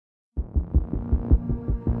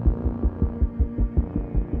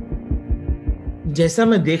जैसा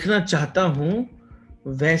मैं देखना चाहता हूं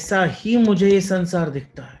वैसा ही मुझे ये संसार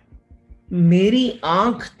दिखता है। मेरी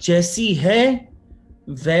आंख जैसी है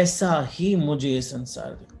वैसा ही मुझे ये संसार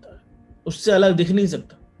दिखता है, उससे अलग दिख नहीं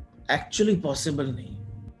सकता। एक्चुअली पॉसिबल नहीं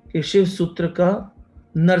कि शिव सूत्र का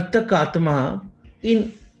नर्तक आत्मा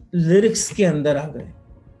इन लिरिक्स के अंदर आ गए।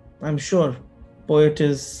 I am sure poet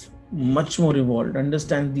is much more evolved,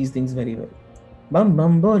 understand these things very well. बम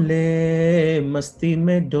बम बोले मस्ती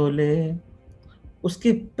में डोले,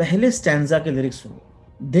 उसके पहले स्टैंजा के लिरिक्स सुनो।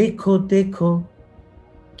 देखो देखो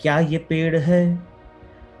क्या ये पेड़ है,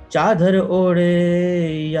 चादर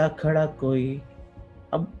ओढ़े या खड़ा कोई।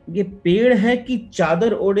 अब ये पेड़ है कि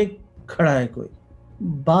चादर ओढ़े खड़ा है कोई?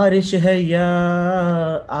 बारिश है या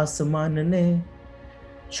आसमान ने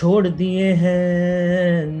छोड़ दिए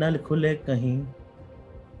हैं नल खुले कहीं।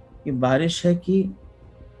 ये बारिश है कि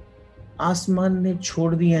आसमान ने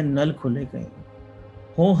छोड़ दिए हैं नल खुले कहीं।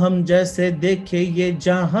 हो हम जैसे देखे ये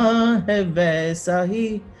जहां है वैसा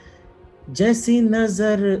ही, जैसी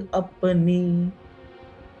नजर अपनी।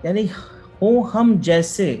 यानी हो हम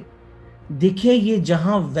जैसे दिखे ये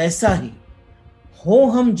जहां वैसा ही, हो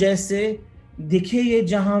हम जैसे दिखे ये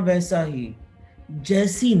जहां वैसा ही,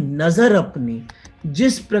 जैसी नजर अपनी।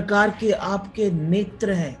 जिस प्रकार के आपके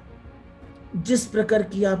नेत्र हैं, जिस प्रकार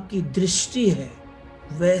की आपकी दृष्टि है,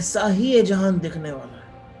 वैसा ही ये जहान दिखने वाला है।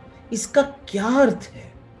 इसका क्या अर्थ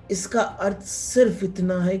है? इसका अर्थ सिर्फ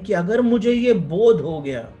इतना है कि अगर मुझे ये बोध हो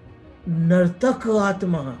गया नर्तक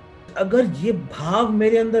आत्मा, अगर ये भाव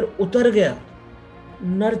मेरे अंदर उतर गया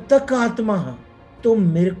नर्तक आत्मा, तो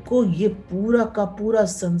मेरे को ये पूरा का पूरा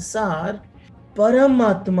संसार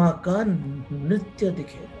परमात्मा का नृत्य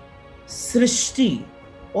दिखेगा। सृष्टि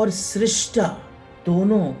और सृष्टा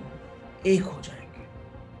दोनों एक हो जाएंगे।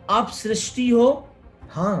 आप सृष्टि हो,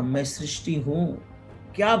 हाँ मैं सृष्टि हूं।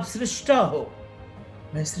 क्या आप सृष्टा हो?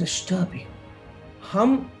 मैं सृष्टा भी हूं।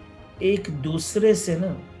 हम एक दूसरे से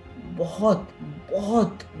ना बहुत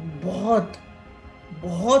बहुत बहुत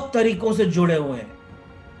बहुत तरीकों से जुड़े हुए हैं।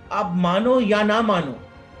 आप मानो या ना मानो,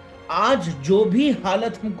 आज जो भी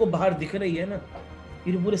हालत हमको बाहर दिख रही है ना,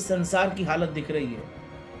 ये पूरे संसार की हालत दिख रही है,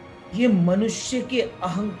 ये मनुष्य के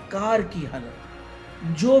अहंकार की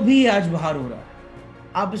हालत। जो भी आज बाहर हो रहा है,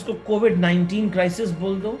 आप इसको कोविड-19 क्राइसिस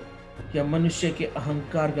बोल दो या मनुष्य के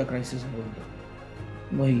अहंकार का क्राइसिस बोल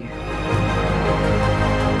दो, वही है।